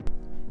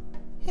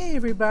Hey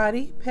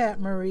everybody, Pat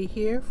Murray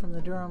here from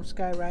the Durham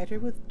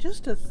Skywriter with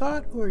just a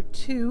thought or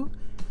two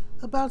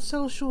about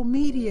social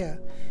media.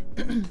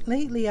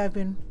 Lately I've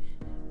been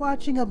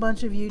watching a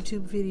bunch of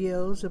YouTube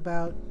videos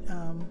about,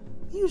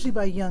 usually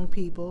by young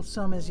people,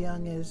 some as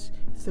young as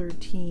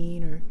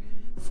 13 or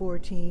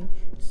 14,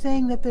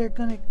 saying that they're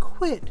going to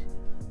quit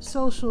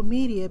social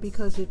media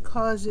because it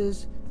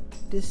causes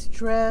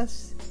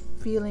distress,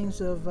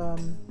 feelings of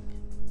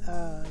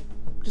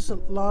just a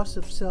loss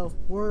of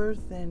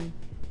self-worth,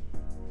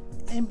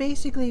 and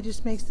basically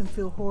just makes them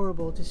feel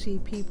horrible to see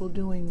people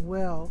doing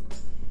well.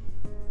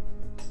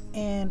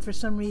 And for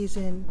some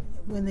reason,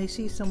 when they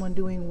see someone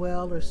doing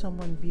well or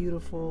someone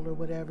beautiful or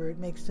whatever, it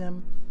makes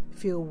them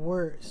feel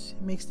worse.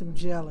 It makes them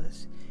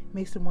jealous. It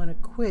makes them want to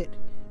quit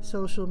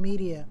social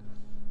media.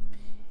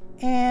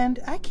 And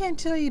I can't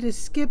tell you to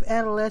skip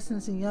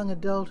adolescence and young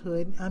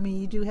adulthood. I mean,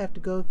 you do have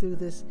to go through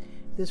this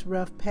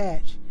rough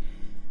patch.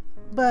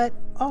 But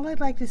all I'd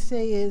like to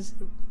say is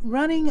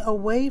running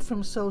away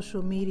from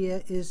social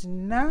media is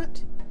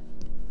not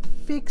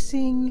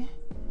fixing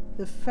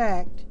the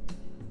fact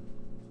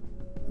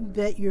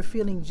that you're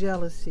feeling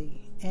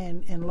jealousy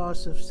and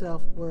loss of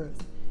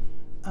self-worth.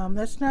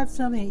 That's not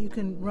something that you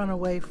can run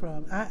away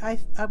from. I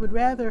would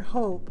rather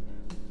hope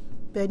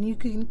that you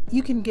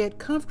can get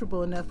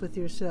comfortable enough with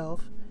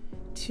yourself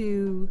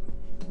to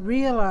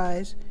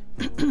realize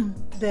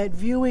that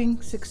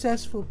viewing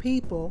successful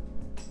people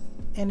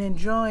and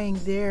enjoying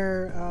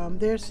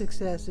their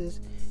successes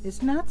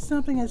is not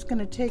something that's going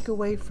to take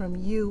away from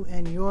you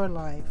and your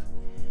life.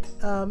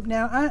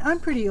 Now, I'm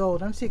pretty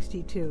old. I'm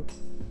 62.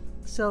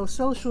 So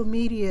social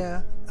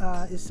media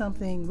is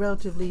something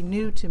relatively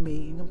new to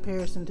me in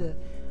comparison to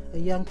a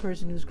young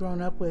person who's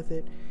grown up with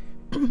it.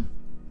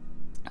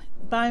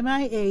 By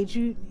my age,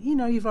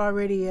 you've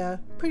already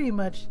pretty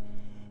much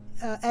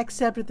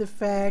accepted the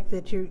fact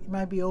that you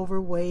might be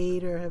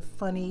overweight or have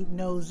funny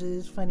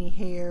noses, funny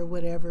hair,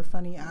 whatever,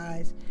 funny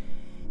eyes,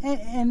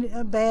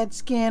 and bad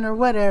skin or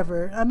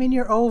whatever. I mean,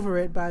 you're over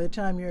it by the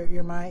time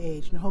you're my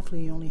age, and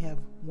hopefully you only have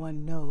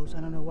one nose.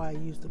 I don't know why I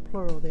used the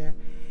plural there,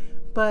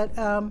 but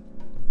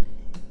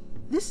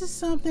this is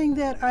something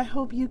that I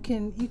hope you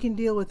can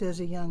deal with as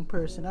a young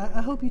person.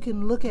 I hope you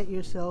can look at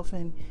yourself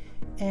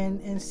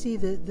and see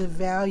the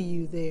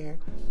value there,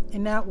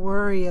 and not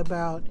worry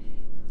about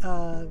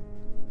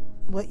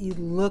what you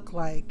look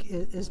like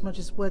as much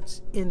as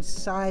what's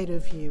inside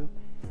of you.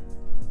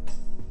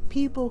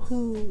 People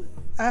who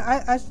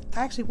I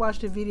actually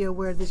watched a video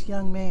where this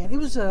young man, it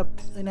was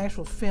an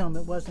actual film,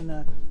 it wasn't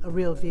a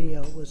real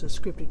video, it was a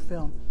scripted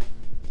film,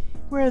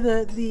 where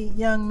the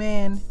young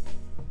man,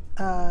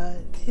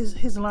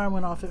 his alarm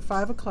went off at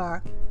 5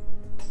 o'clock.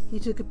 He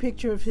took a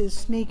picture of his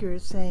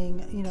sneakers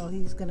saying,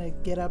 he's going to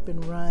get up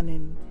and run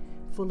and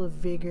full of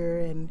vigor,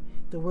 and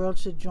the world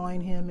should join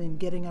him in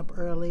getting up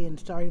early and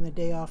starting the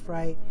day off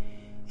right.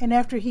 And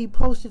after he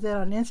posted that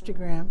on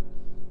Instagram,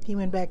 he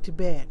went back to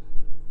bed.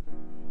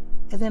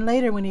 And then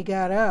later when he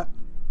got up,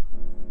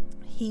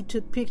 he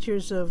took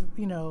pictures of,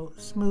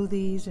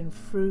 smoothies and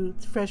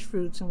fruits, fresh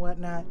fruits and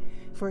whatnot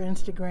for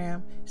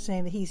Instagram,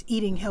 saying that he's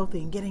eating healthy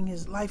and getting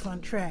his life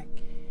on track.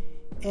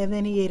 And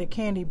then he ate a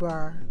candy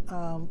bar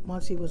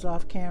once he was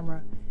off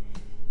camera.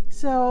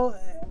 So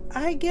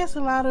I guess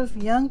a lot of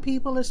young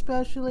people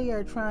especially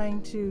are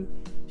trying to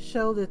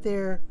show that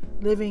they're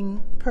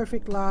living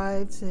perfect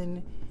lives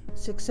and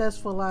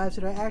successful lives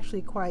that are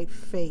actually quite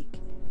fake.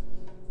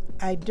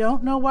 I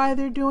don't know why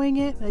they're doing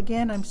it.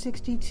 Again, I'm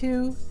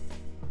 62.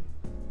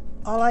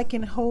 All I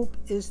can hope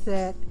is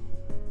that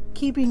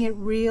keeping it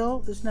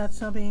real is not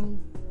something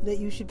that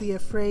you should be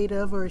afraid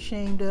of or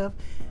ashamed of.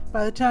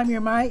 By the time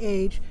you're my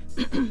age,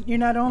 you're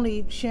not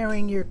only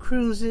sharing your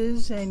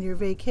cruises and your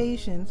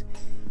vacations,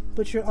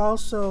 but you're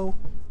also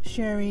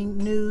sharing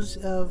news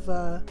of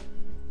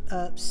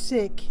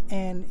sick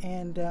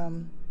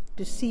and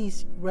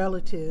deceased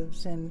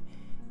relatives and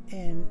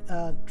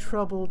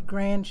troubled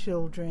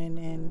grandchildren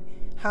and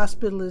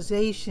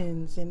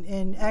hospitalizations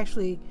and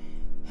actually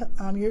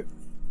you're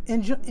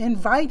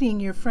inviting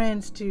your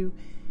friends to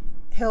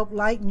help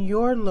lighten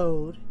your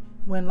load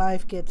when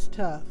life gets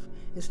tough.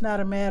 It's not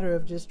a matter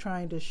of just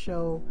trying to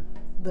show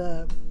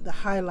the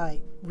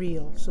highlight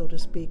reel, so to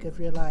speak, of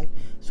your life.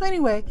 So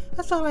anyway,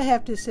 that's all I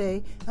have to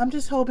say. I'm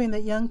just hoping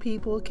that young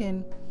people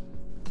can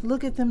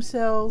look at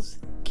themselves,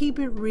 keep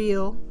it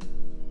real.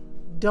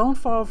 Don't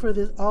fall for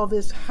all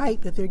this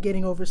hype that they're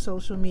getting over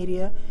social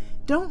media.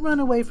 Don't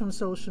run away from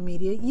social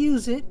media.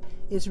 Use it.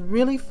 It's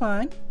really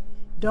fun.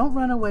 Don't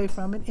run away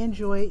from it.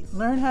 Enjoy it.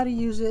 Learn how to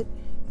use it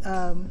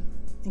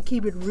and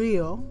keep it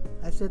real.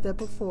 I said that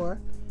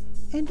before.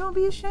 And don't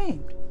be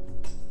ashamed.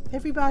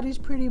 Everybody's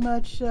pretty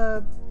much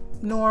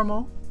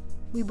normal.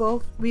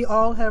 We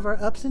all have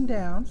our ups and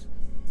downs.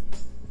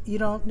 If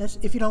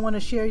you don't want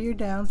to share your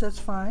downs, that's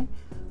fine.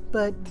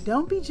 But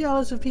don't be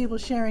jealous of people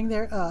sharing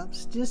their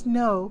ups. Just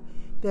know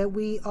that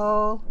we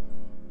all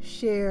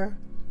share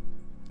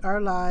our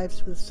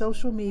lives with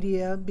social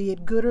media, be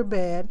it good or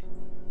bad.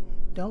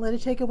 Don't let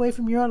it take away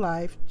from your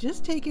life.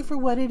 Just take it for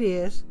what it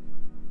is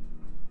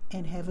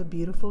and have a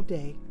beautiful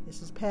day.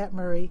 This is Pat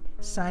Murray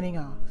signing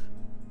off.